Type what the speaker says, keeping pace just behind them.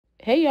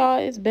Hey y'all,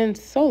 it's been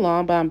so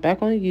long, but I'm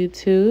back on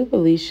YouTube.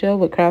 Alicia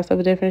with Crafts of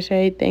a Different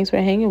Shade. Thanks for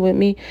hanging with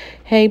me.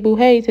 Hey boo,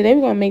 hey, today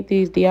we're gonna make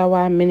these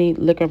DIY mini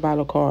liquor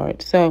bottle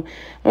cards. So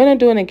I'm gonna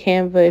do it in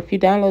Canva. If you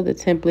download the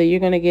template, you're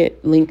gonna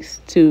get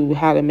links to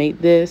how to make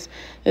this.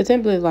 The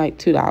template is like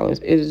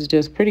 $2. It is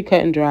just pretty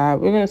cut and dry.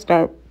 We're gonna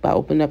start by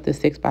opening up the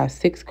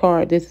 6x6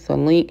 card. This is a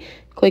link.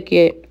 Click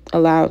it,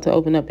 allow it to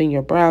open up in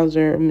your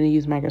browser. I'm gonna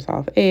use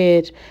Microsoft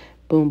Edge.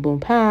 Boom, boom,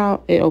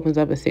 pow. It opens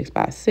up a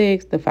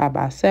 6x6, the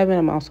 5x7.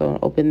 I'm also going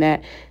to open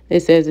that. It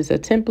says it's a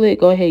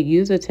template. Go ahead,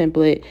 use a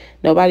template.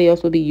 Nobody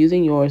else will be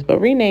using yours, but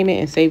rename it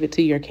and save it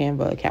to your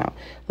Canva account.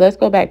 Let's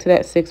go back to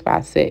that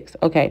 6x6.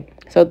 Okay,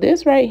 so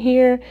this right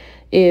here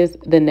is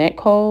the neck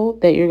hole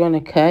that you're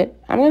going to cut.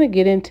 I'm going to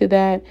get into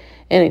that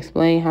and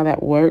explain how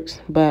that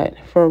works. But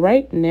for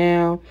right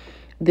now,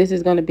 this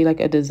is going to be like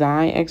a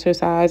design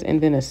exercise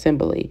and then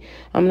assembly.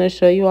 I'm going to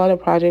show you all the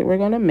project we're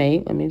going to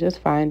make. Let me just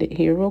find it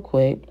here real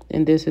quick.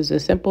 And this is a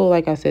simple,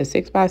 like I said,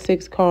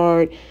 6x6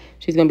 card.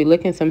 She's going to be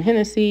licking some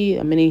Hennessy,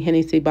 a mini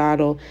Hennessy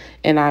bottle,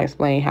 and I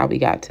explain how we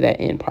got to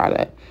that end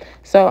product.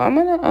 So I'm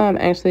going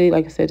to actually,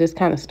 like I said, just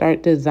kind of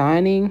start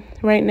designing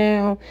right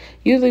now.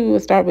 Usually we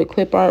would start with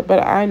Clipart,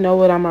 but I know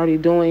what I'm already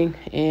doing,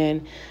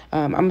 and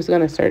I'm just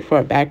going to search for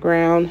a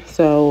background.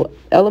 So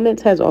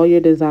Elements has all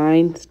your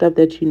design stuff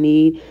that you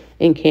need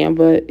in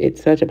Canva.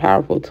 It's such a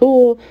powerful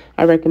tool.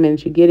 I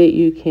recommend you get it.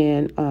 You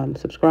can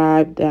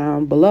subscribe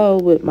down below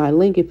with my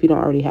link if you don't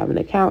already have an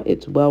account.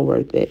 It's well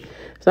worth it.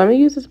 So I'm going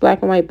to use this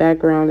black and white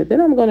background, and then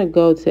I'm going to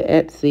go to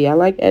Etsy. I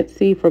like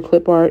Etsy for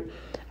clip art.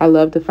 I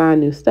love to find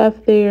new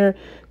stuff there.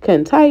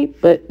 Couldn't type,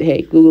 but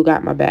hey, Google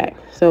got my back.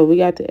 So we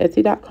got to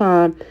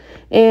Etsy.com,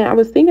 and I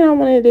was thinking I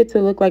wanted it to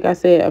look like I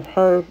said of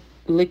her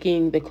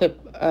licking the clip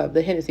of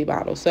the Hennessy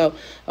bottle. So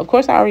of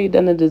course I already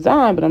done the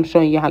design, but I'm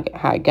showing you how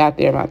I got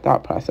there, my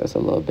thought process a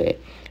little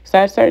bit. So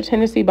I searched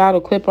Hennessy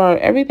bottle clip art.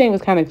 Everything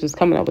was kind of just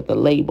coming up with the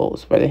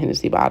labels for the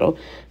Hennessy bottle.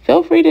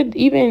 Feel free to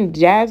even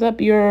jazz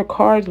up your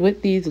cards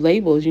with these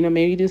labels. You know,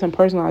 maybe do some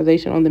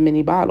personalization on the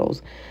mini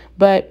bottles.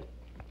 But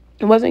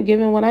it wasn't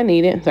giving what I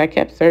needed, so I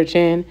kept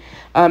searching.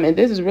 And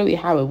this is really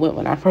how it went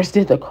when I first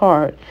did the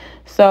card.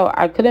 So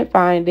I couldn't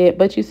find it,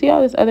 but you see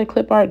all this other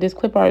clip art. This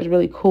clip art is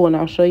really cool, and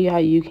I'll show you how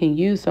you can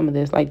use some of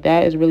this. Like,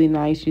 that is really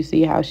nice. You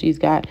see how she's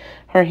got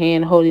her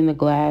hand holding a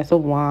glass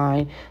of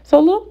wine. So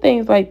little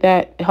things like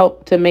that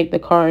help to make the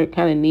card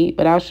kind of neat,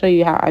 but I'll show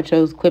you how I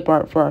chose clip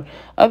art for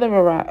other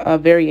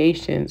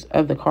variations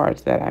of the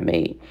cards that I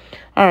made.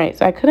 All right,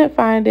 so I couldn't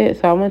find it,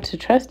 so I went to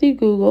trusty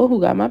Google, who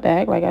got my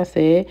back, like I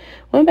said.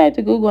 Went back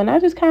to Google, and I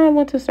just kind of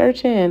went to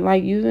searching,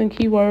 like using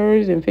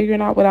keywords and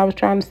figuring out what I was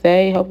trying to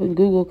say, hoping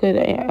Google could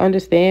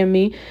understand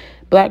me.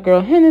 Black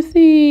girl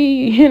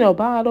Hennessy,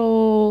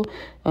 bottle,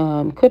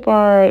 clip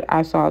art.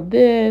 I saw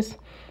this.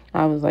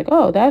 I was like,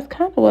 oh, that's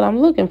kind of what I'm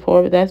looking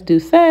for, but that's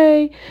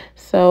Douce.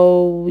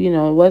 So,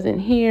 it wasn't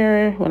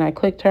here. When I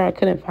clicked her, I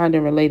couldn't find the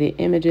related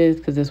images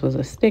because this was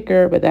a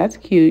sticker, but that's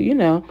cute,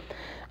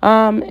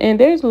 And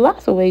there's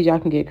lots of ways y'all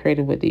can get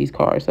creative with these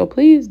cards. So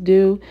please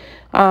do.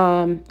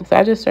 So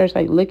I just searched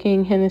like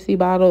licking Hennessy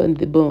bottle and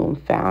boom,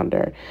 found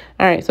her.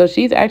 All right, so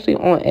she's actually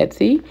on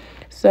Etsy.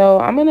 So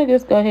I'm going to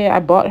just go ahead.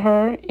 I bought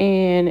her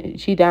and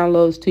she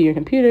downloads to your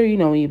computer,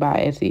 when you buy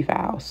Etsy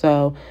files.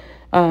 So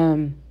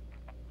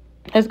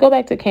let's go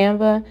back to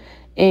Canva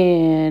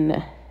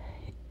and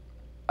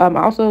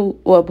also,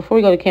 well, before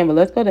we go to Canva,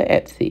 let's go to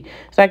Etsy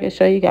so I can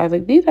show you guys,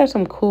 like, these are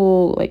some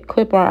cool, like,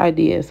 clip art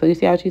ideas. So you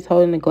see how she's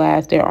holding the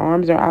glass, their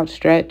arms are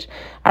outstretched.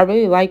 I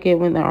really like it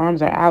when their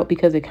arms are out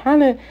because it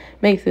kind of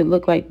makes it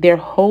look like they're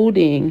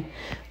holding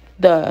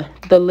the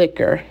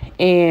liquor,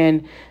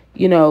 and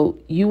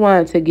you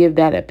wanted to give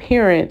that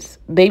appearance.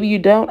 Maybe you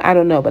don't, I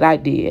don't know, but I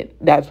did.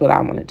 That's what I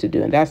wanted to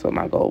do, and that's what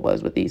my goal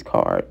was with these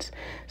cards.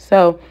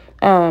 So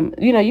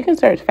you can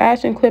search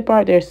fashion clip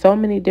art. There's so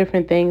many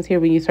different things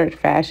here when you search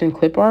fashion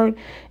clip art.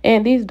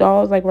 And these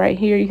dolls, like right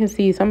here, you can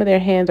see some of their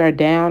hands are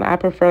down. I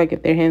prefer like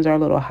if their hands are a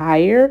little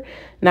higher,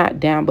 not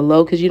down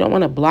below, because you don't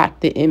want to block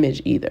the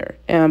image either.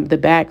 The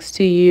backs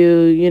to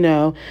you,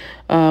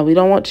 we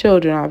don't want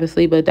children,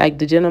 obviously, but like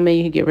the gentleman,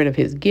 you can get rid of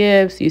his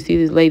gifts. You see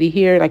this lady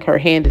here, like her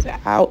hand is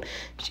out.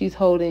 She's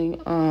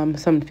holding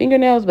some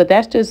fingernails, but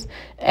that's just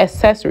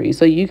accessories.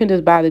 So you can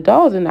just buy the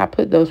dolls and not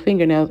put those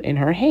fingernails in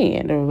her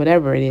hand or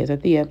whatever it is. I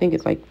think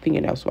it's like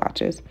fingernail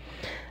swatches.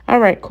 All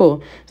right,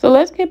 cool. So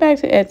let's get back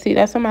to Etsy.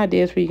 That's some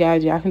ideas for you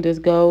guys. Y'all can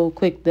just go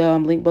click the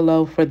link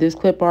below for this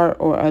clip art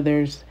or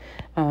others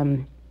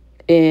in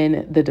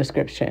the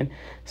description.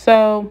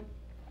 So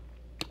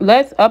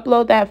let's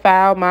upload that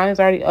file. Mine is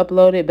already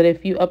uploaded, but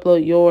if you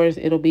upload yours,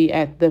 it'll be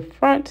at the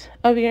front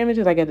of your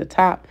images, like at the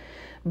top.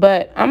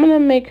 But I'm going to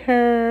make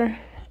her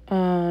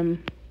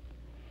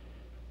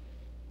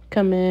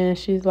come in.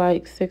 She's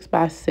like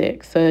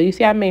 6x6. So you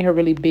see I made her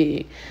really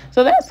big.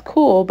 So that's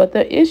cool, but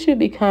the issue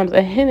becomes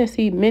a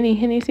mini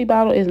Hennessy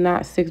bottle is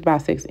not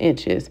 6x6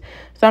 inches.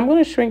 So I'm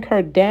going to shrink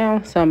her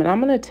down some, and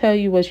I'm going to tell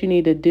you what you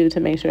need to do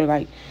to make sure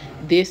like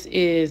this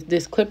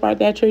clip art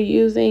that you're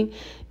using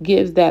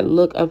gives that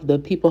look of the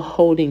people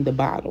holding the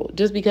bottle,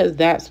 just because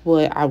that's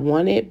what I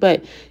wanted.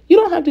 But you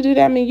don't have to do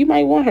that. I mean, you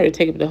might want her to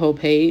take up the whole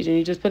page and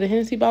you just put a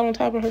Hennessy bottle on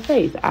top of her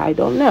face. I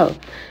don't know.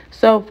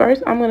 So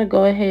first I'm going to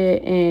go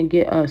ahead and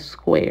get a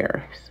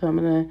square. So I'm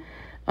going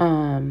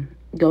to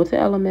go to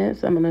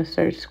elements. I'm going to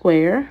search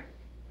square.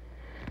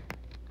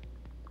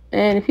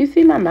 And if you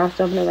see my mouse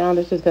jumping around,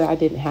 it's just that I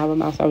didn't have a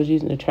mouse. I was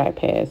using a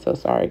trackpad. So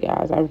sorry,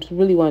 guys. I just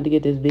really wanted to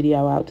get this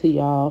video out to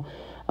y'all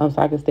so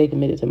I can stay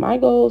committed to my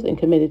goals and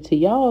committed to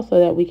y'all so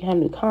that we can have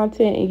new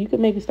content. And you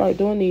can maybe start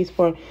doing these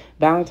for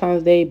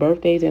Valentine's Day,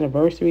 birthdays,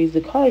 anniversaries.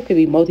 The card could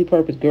be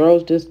multi-purpose.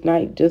 Girls just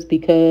night, just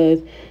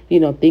because, you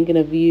know, thinking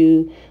of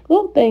you.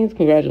 Little things,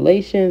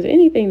 congratulations,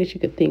 anything that you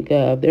could think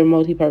of. They're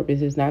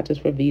multi-purpose. It's not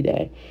just for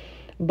V-Day.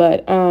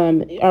 But,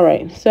 all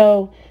right.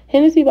 So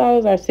Hennessy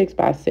bottles are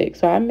 6x6.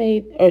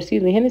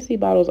 So Hennessy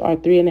bottles are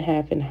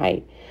 3.5 in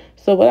height.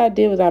 So what I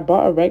did was I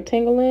brought a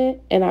rectangle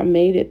in and I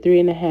made it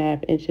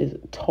 3.5 inches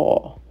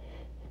tall.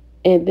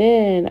 And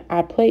then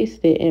I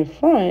placed it in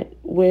front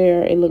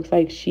where it looks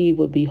like she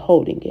would be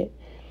holding it.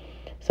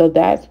 So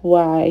that's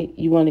why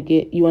you want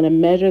to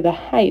measure the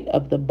height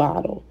of the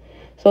bottle.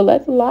 So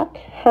let's lock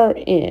her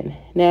in.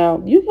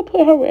 Now, you can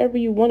put her wherever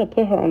you want to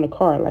put her on the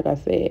card, like I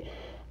said.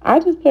 I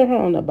just put her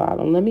on the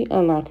bottom. Let me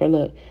unlock her.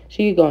 Look,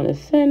 she could go in the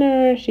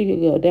center. She could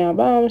go down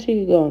bottom. She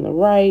could go on the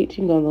right. She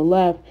can go on the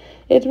left.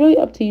 It's really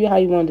up to you how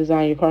you want to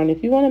design your card. And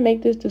if you want to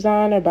make this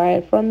design or buy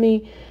it from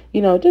me,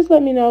 you know, just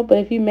let me know. But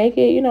if you make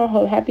it, you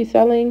know, happy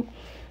selling.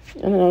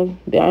 I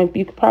don't know.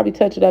 You could probably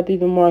touch it up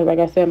even more. Like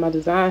I said, my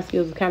design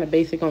skills are kind of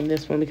basic on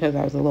this one because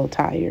I was a little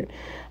tired.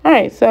 All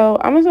right, so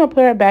I'm just going to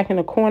put her back in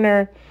the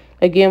corner.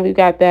 Again, we've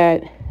got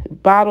that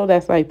bottle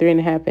that's like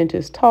 3.5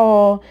 inches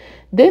tall.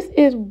 This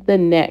is the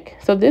neck.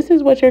 So this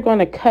is what you're going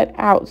to cut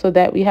out so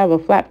that we have a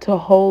flap to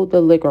hold the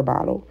liquor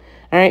bottle.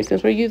 All right,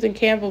 since we're using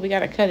Canva, we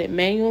got to cut it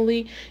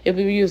manually. If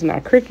we were using our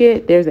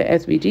Cricut, there's an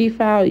SVG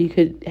file. You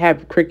could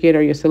have Cricut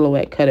or your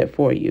Silhouette cut it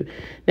for you.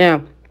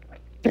 Now,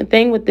 the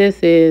thing with this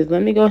is,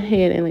 let me go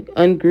ahead and like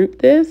ungroup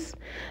this.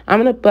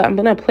 I'm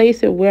gonna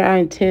place it where I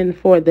intend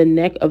for the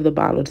neck of the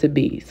bottle to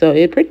be. So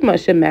it pretty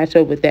much should match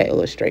up with that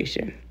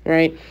illustration,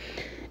 right?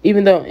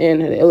 Even though in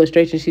the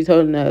illustration she's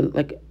holding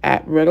a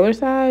at regular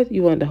size,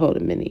 you want to hold a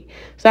mini.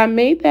 So I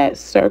made that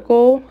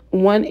circle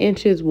 1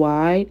 inch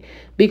wide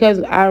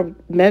because I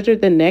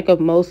measured the neck of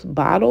most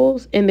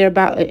bottles and they're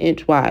about 1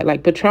 inch wide.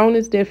 Like Patron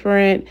is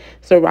different,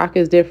 Ciroc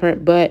is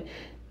different, but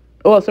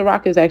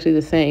Ciroc is actually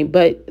the same,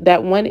 but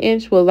that 1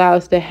 inch will allow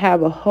us to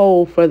have a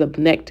hole for the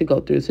neck to go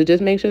through. So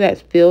just make sure that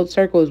filled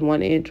circle is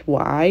 1 inch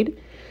wide,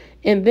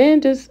 and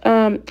then just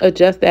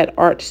adjust that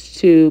arch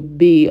to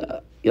be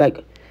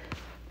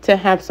to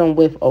have some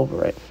width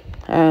over it.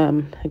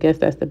 I guess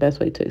that's the best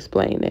way to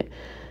explain it.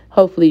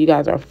 Hopefully you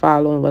guys are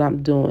following what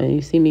I'm doing.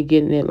 You see me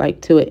getting it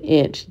like to 1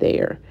 inch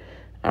there.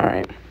 All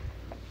right.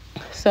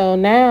 So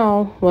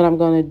now what I'm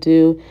going to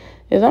do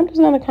is I'm just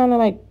going to kind of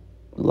like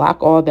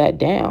lock all that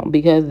down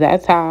because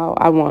that's how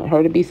I want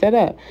her to be set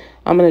up.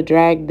 I'm going to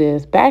drag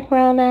this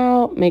background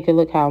out, make it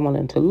look how I want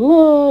it to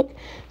look.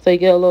 So you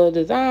get a little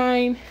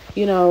design,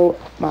 you know,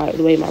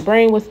 the way my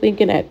brain was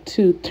thinking at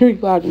 3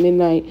 o'clock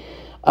midnight.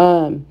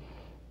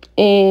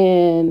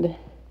 And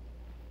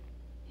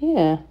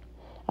yeah,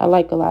 I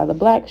like a lot of the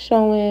black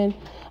showing.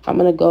 I'm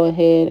going to go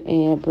ahead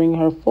and bring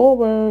her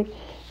forward.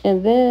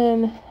 And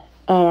then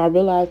I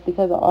realized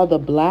because of all the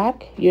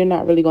black, you're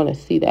not really going to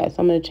see that. So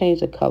I'm going to change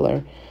the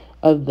color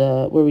of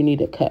where we need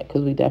to cut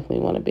because we definitely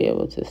want to be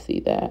able to see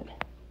that.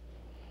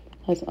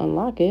 Let's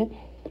unlock it.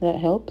 That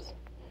helps.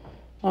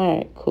 All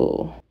right,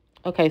 cool.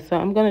 Okay, so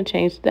I'm going to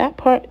change that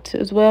part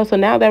as well. So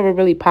now that will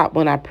really pop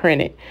when I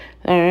print it.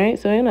 All right,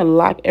 so I'm going to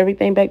lock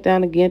everything back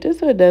down again just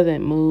so it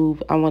doesn't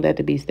move. I want that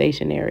to be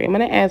stationary. I'm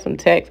going to add some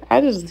text. I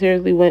just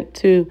seriously went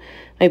to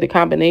like the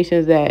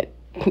combinations that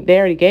they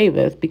already gave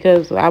us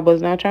because I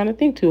was not trying to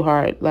think too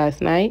hard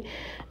last night.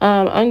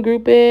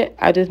 Ungroup it.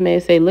 I just made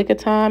it say liquor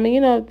time. And, you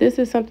know, if this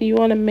is something you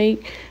want to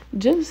make,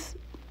 just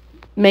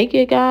make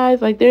it,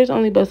 guys. Like, there's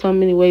only but so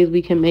many ways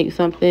we can make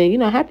something. You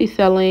know, happy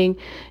selling.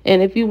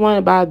 And if you want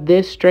to buy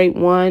this straight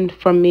one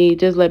from me,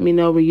 just let me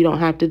know where you don't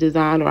have to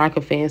design or I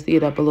can fancy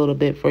it up a little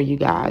bit for you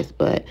guys.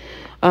 But,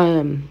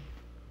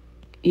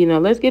 you know,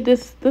 let's get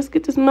this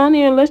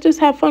money and let's just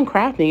have fun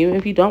crafting, even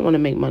if you don't want to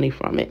make money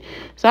from it.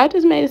 So I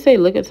just made it say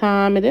look at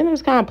time, and then I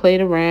just kind of played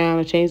around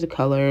and changed the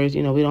colors.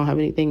 You know, we don't have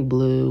anything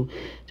blue,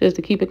 just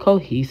to keep it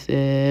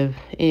cohesive,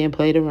 and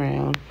played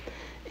around.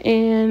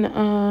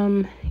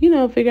 And, you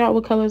know, figure out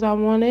what colors I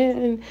wanted.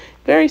 And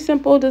very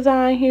simple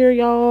design here,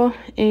 y'all.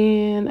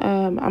 And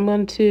I'm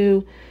going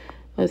to,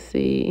 let's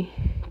see,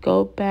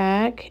 go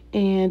back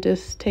and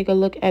just take a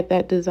look at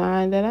that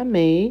design that I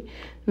made.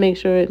 Make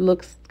sure it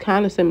looks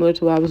kind of similar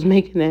to what I was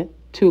making at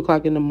 2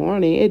 o'clock in the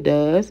morning. It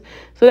does.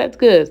 So that's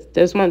good.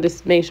 Just wanted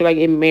to make sure like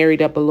it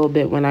married up a little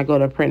bit when I go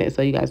to print it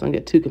so you guys don't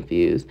get too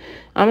confused.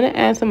 I'm going to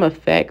add some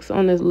effects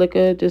on this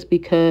liquor just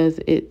because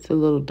it's a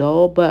little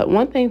dull. But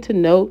one thing to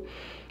note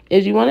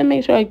is you want to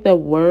make sure like the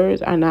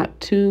words are not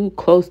too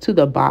close to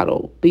the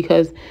bottle,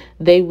 because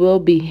they will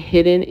be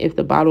hidden if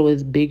the bottle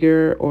is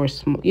bigger or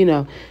small,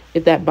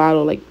 if that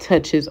bottle like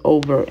touches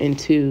over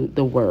into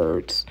the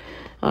words.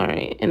 All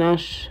right, and I'll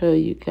show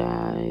you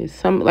guys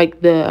some,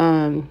 like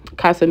the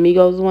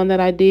Casamigos one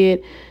that I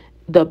did.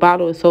 The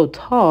bottle is so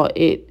tall,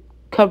 it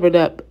covered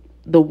up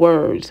the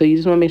word. So you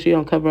just want to make sure you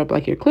don't cover up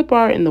like your clip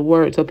art and the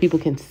word, so people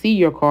can see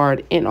your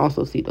card and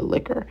also see the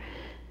liquor.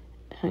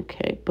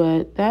 Okay,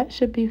 but that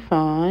should be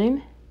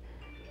fine.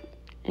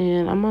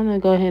 And I'm going to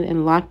go ahead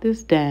and lock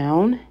this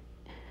down.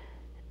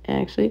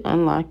 Actually,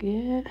 unlock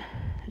it.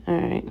 All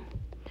right.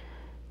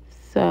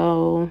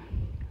 So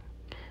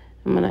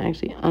I'm going to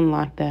actually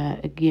unlock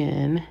that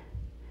again.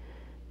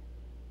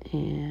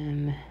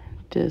 And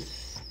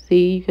just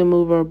see, you can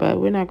move her, but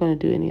we're not going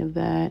to do any of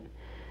that.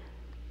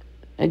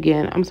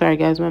 Again, I'm sorry,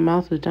 guys. My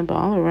mouse was jumping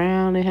all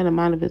around. It had a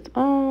mind of its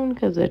own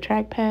because of the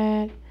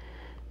trackpad.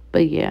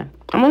 But yeah,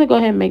 I'm going to go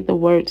ahead and make the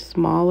words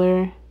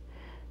smaller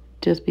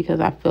just because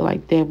I feel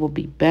like they will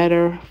be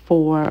better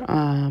for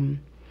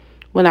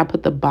when I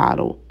put the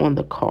bottle on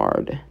the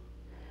card.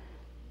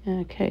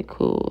 Okay,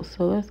 cool.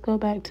 So let's go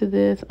back to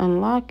this,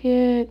 unlock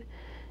it,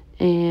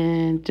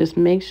 and just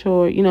make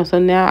sure, so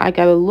now I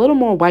got a little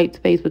more white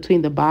space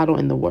between the bottle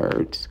and the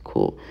words.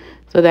 Cool.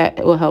 So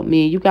that will help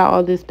me. You got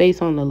all this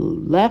space on the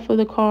left of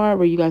the card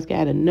where you guys can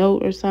add a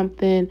note or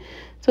something.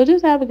 So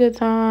just have a good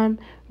time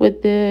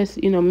with this,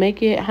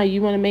 make it how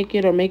you want to make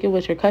it, or make it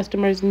what your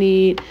customers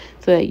need,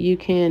 so that you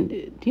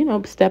can,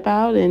 step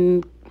out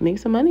and make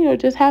some money, or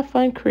just have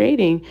fun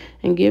creating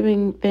and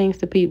giving things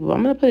to people.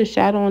 I'm going to put a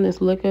shadow on this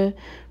liquor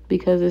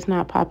because it's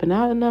not popping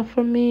out enough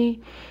for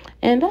me.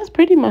 And that's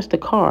pretty much the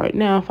card.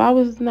 Now, if I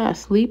was not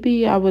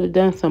sleepy, I would have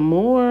done some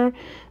more.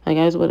 Like,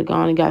 I just would have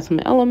gone and got some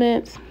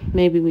elements.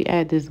 Maybe we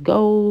add this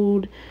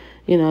gold.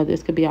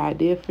 This could be an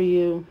idea for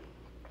you.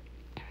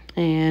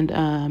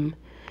 And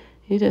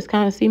you just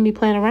kind of see me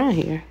playing around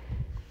here.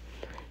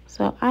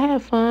 So I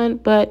have fun,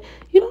 but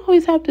you don't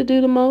always have to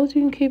do the most.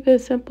 You can keep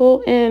it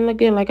simple. And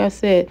again, like I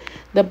said,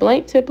 the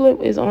blank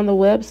template is on the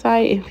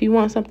website. If you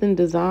want something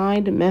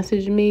designed,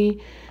 message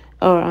me,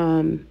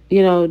 or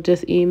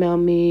just email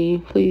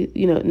me. Please,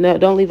 no,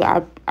 don't leave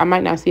I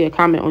might not see a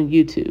comment on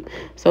YouTube,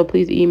 so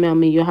please email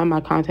me. You'll have my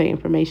contact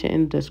information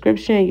in the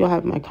description. You'll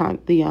have my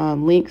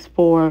links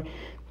for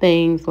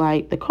things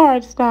like the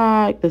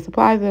cardstock, the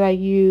supplies that I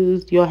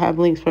used. You'll have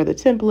links for the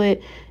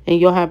template,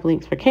 and you'll have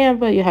links for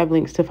Canva. You'll have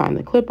links to find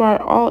the clip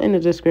art, all in the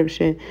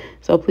description.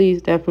 So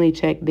please definitely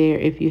check there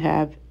if you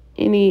have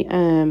any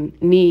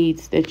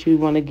needs that you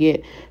want to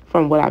get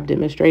from what I've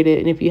demonstrated.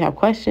 And if you have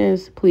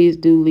questions, please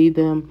do leave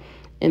them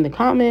in the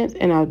comments,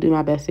 and I'll do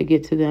my best to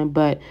get to them.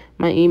 But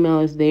my email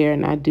is there,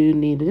 and I do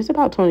need just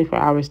about 24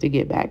 hours to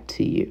get back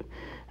to you.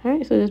 All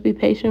right, so just be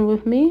patient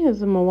with me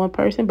as I'm a one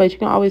person, but you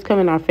can always come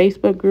in our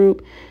Facebook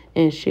group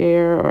and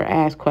share or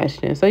ask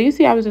questions. So you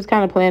see, I was just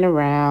kind of playing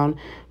around,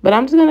 but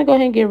I'm just going to go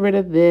ahead and get rid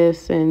of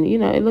this. And,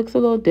 it looks a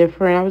little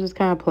different. I was just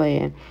kind of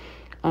playing.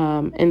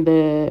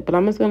 But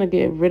I'm just going to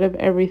get rid of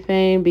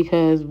everything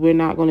because we're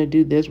not going to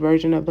do this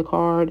version of the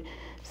card,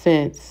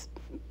 since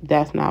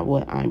that's not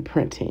what I'm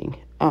printing.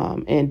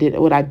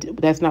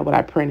 That's not what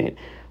I printed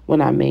when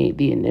I made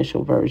the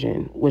initial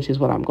version, which is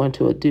what I'm going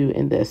to do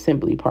in the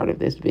assembly part of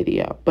this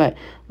video. But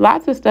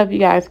lots of stuff you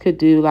guys could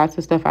do, lots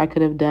of stuff I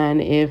could have done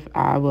if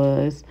I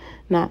was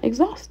not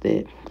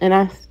exhausted. And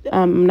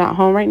I'm not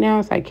home right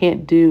now, so I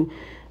can't do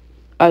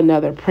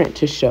another print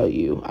to show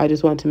you. I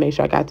just wanted to make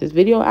sure I got this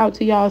video out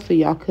to y'all so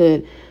y'all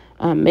could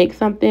make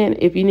something.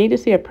 If you need to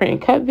see a print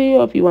and cut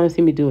video, if you want to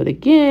see me do it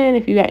again,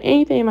 if you got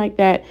anything like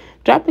that,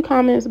 drop the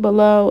comments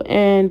below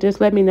and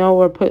just let me know,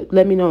 or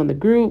let me know in the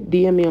group,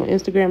 DM me on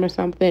Instagram or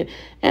something,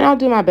 and I'll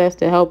do my best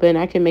to help, and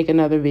I can make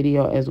another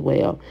video as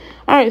well.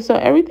 All right, so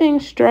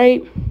everything's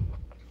straight.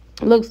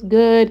 Looks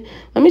good.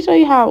 Let me show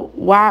you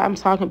why I'm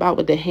talking about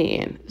with the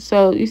hand.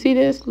 So you see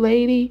this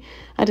lady?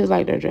 I just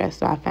like her dress,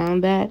 so I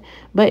found that.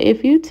 But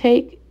if you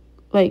take,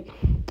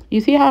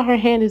 you see how her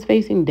hand is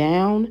facing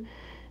down?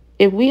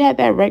 If we had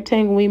that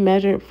rectangle, we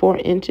measured 4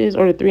 inches,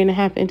 or the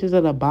 3.5 inches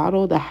of the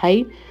bottle, the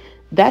height,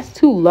 that's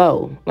too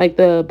low. Like,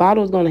 the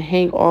bottle is going to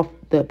hang off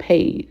the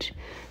page.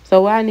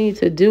 So what I need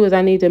to do is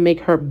I need to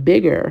make her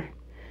bigger.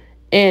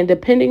 And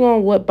depending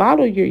on what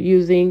bottle you're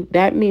using,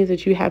 that means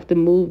that you have to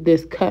move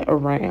this cut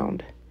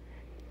around.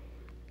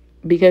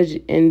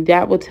 And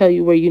that will tell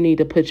you where you need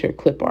to put your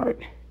clip art.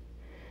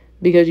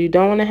 Because you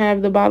don't want to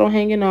have the bottle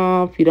hanging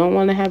off. You don't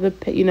want to have the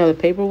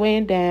paper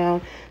weighing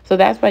down. So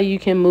that's why you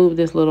can move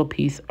this little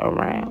piece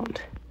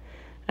around.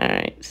 All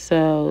right,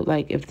 so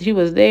if she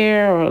was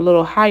there or a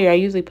little higher, I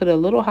usually put it a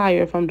little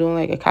higher if I'm doing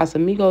like a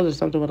Casamigos or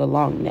something with a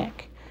long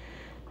neck.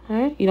 All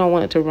right, you don't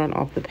want it to run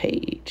off the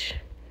page.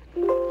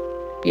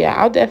 Yeah,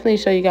 I'll definitely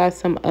show you guys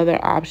some other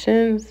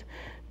options,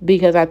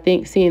 because I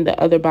think seeing the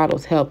other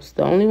bottles helps.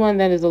 The only one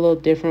that is a little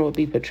different would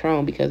be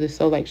Patron, because it's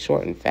so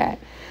short and fat.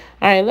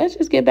 All right, let's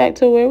just get back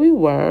to where we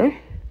were.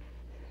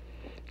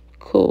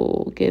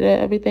 Cool. Get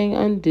everything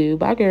undo.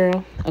 Bye,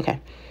 girl. Okay.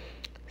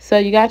 So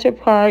you got your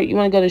part. You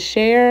want to go to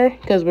share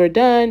because we're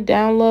done.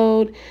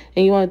 Download,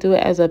 and you want to do it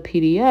as a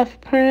PDF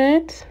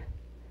print.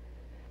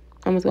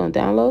 I'm just going to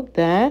download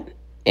that.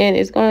 And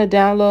it's going to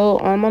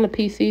download. I'm on a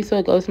PC, so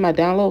it goes to my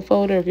download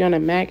folder. If you're on a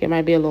Mac, it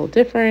might be a little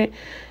different.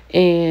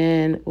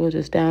 And we'll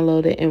just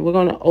download it, and we're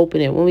going to open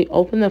it. When we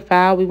open the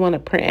file, we want to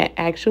print at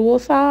actual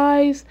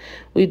size.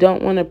 We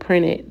don't want to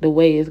print it the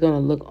way it's going to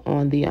look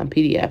on the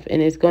PDF,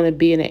 and it's going to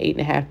be in an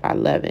 8.5 by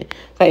 11.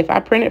 So if I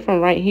print it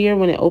from right here,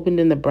 when it opened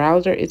in the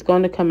browser, it's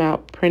going to come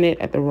out printed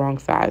at the wrong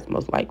size,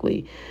 most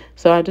likely.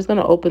 So I'm just going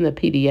to open the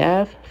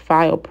PDF,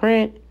 file,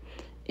 print.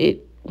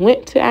 It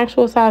went to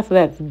actual size, so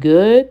that's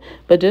good,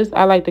 but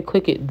I like to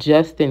click it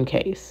just in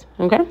case.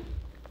 Okay,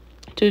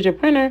 choose your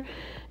printer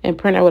and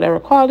print at whatever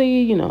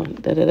quality,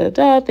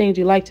 things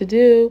you like to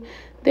do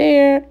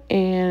there,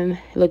 and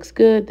it looks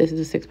good. This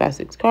is a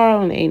 6x6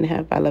 card on an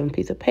 8.5 by 11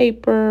 piece of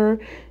paper.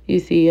 You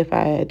see, if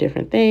I add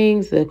different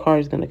things, the card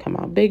is going to come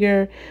out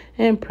bigger,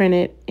 and print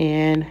it.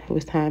 And it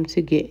was time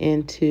to get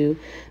into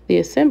the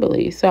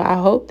assembly. So I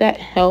hope that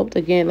helped.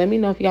 Again, let me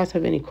know if you guys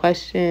have any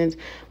questions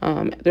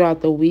throughout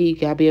the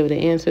week. I'll be able to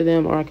answer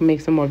them, or I can make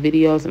some more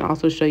videos and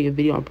also show you a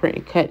video on print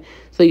and cut,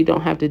 so you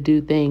don't have to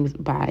do things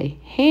by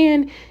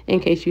hand in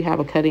case you have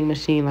a cutting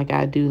machine like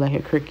I do, like a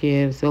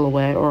Cricut, a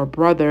Silhouette, or a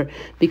Brother.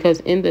 Because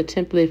in the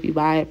template, if you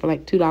buy it for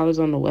like $2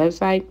 on the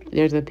website,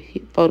 there's a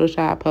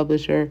Photoshop,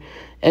 Publisher,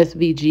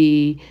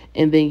 SVG,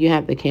 and then you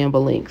have the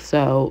Canva link.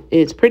 So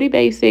it's pretty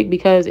basic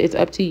because it's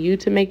up to you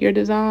to make your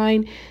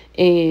design.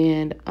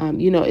 And,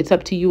 it's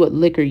up to you what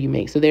liquor you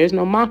make. So there's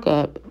no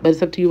mock-up, but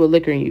it's up to you what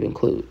liquor you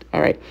include.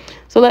 All right,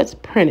 so let's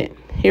print it.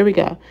 Here we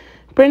go.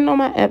 Printing on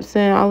my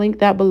Epson. I'll link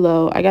that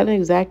below. I got an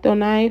X-Acto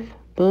knife.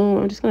 Boom.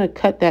 I'm just going to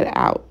cut that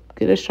out.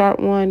 Get a sharp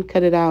one,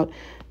 cut it out.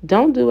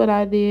 Don't do what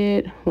I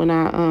did when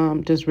I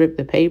just ripped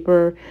the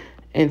paper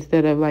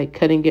instead of like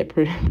cutting it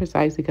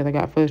precisely, because I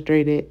got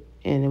frustrated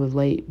and it was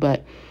late.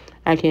 But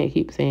I can't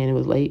keep saying it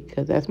was late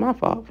because that's my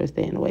fault for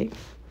staying awake.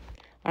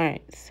 All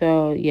right,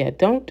 so yeah,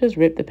 don't just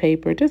rip the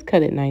paper. Just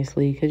cut it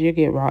nicely, because you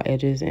get raw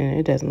edges and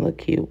it doesn't look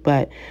cute.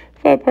 But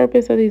for the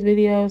purpose of these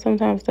videos,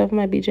 sometimes stuff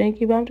might be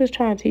janky, but I'm just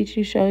trying to teach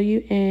you, show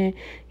you, and,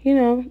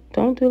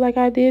 don't do like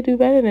I did, do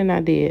better than I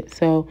did.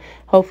 So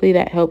hopefully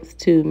that helps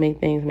to make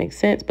things make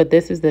sense. But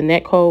this is the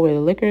neck hole where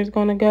the liquor is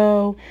going to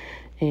go.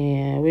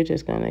 And we're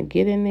just going to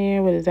get in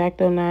there with a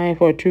X-Acto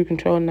knife or a True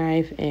Control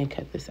knife and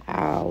cut this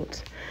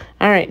out.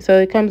 All right, so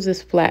it comes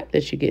this flap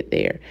that you get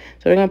there.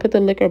 So we're going to put the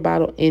liquor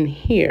bottle in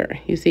here.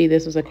 You see,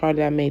 this was a card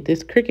that I made.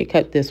 This Cricut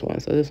cut this one,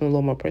 so this one's a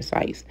little more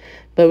precise.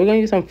 But we're going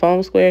to use some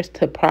foam squares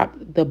to prop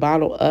the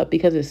bottle up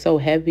because it's so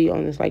heavy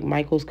on this like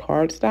Michael's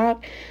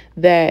cardstock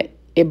that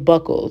it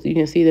buckles. You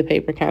can see the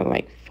paper kind of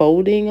like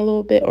folding a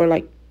little bit, or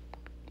like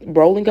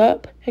rolling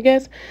up, I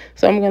guess.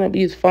 So I'm going to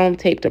use foam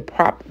tape to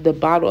prop the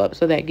bottle up,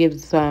 so that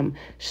gives some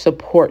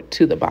support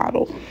to the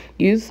bottle.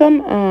 Use some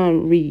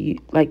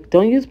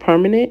don't use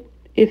permanent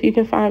if you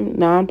can find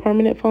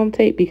non-permanent foam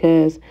tape,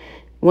 because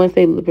once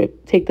they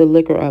take the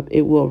liquor up,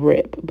 it will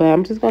rip. But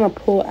I'm just going to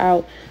pull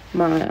out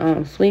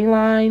my swing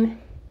line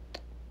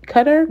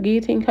cutter,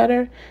 guillotine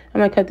cutter. I'm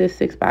going to cut this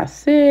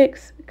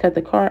 6x6, cut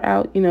the card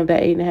out, that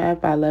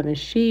 8.5 by 11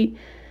 sheet.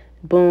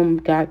 Boom,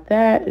 got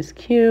that. It's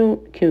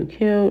cute.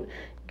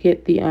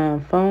 Get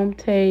the foam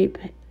tape.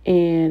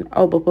 And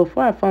but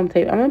before I foam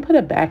tape, I'm going to put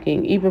a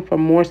backing, even for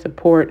more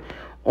support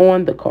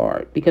on the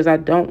card, because I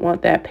don't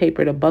want that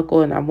paper to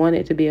buckle, and I want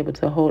it to be able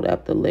to hold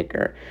up the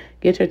liquor.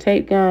 Get your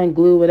tape gun,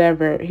 glue,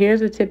 whatever. Here's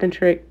a tip and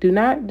trick. Do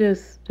not,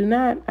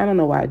 I don't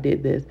know why I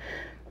did this.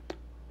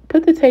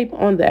 Put the tape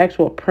on the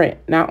actual print,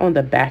 not on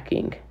the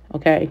backing.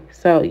 Okay,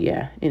 so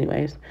yeah,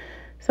 anyways,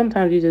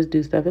 sometimes you just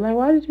do stuff and like,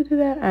 why did you do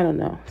that? I don't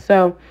know.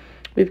 So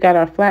we've got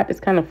our flap. It's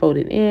kind of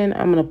folded in.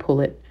 I'm going to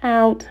pull it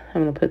out.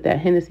 I'm going to put that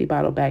Hennessy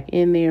bottle back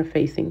in there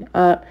facing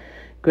up.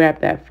 Grab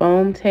that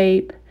foam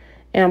tape,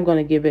 and I'm going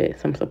to give it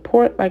some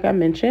support like I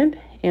mentioned.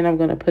 And I'm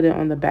going to put it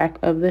on the back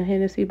of the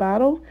Hennessy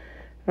bottle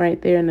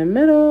right there in the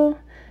middle.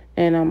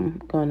 And I'm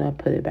going to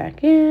put it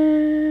back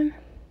in.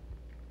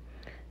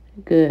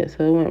 Good.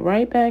 So it went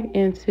right back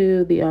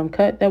into the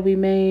cut that we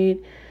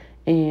made.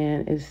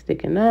 And it's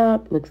sticking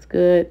up. Looks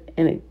good.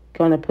 And it's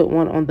going to put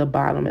one on the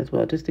bottom as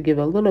well, just to give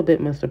a little bit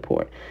more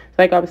support. So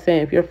like I was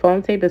saying, if your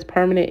foam tape is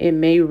permanent, it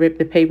may rip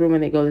the paper when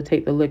they go to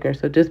take the liquor.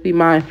 So just be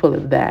mindful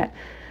of that.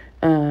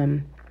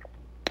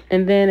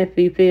 And then if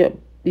you feel,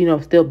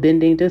 still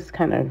bending, just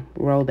kind of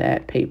roll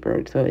that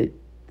paper so it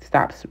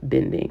stops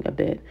bending a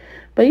bit.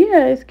 But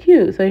yeah, it's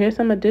cute. So here's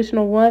some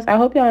additional ones. I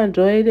hope y'all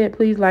enjoyed it.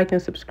 Please like and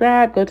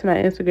subscribe. Go to my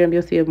Instagram.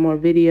 You'll see a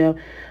video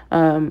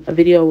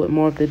with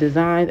more of the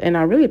designs. And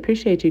I really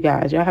appreciate you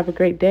guys. Y'all have a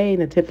great day.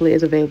 And the template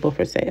is available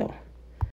for sale.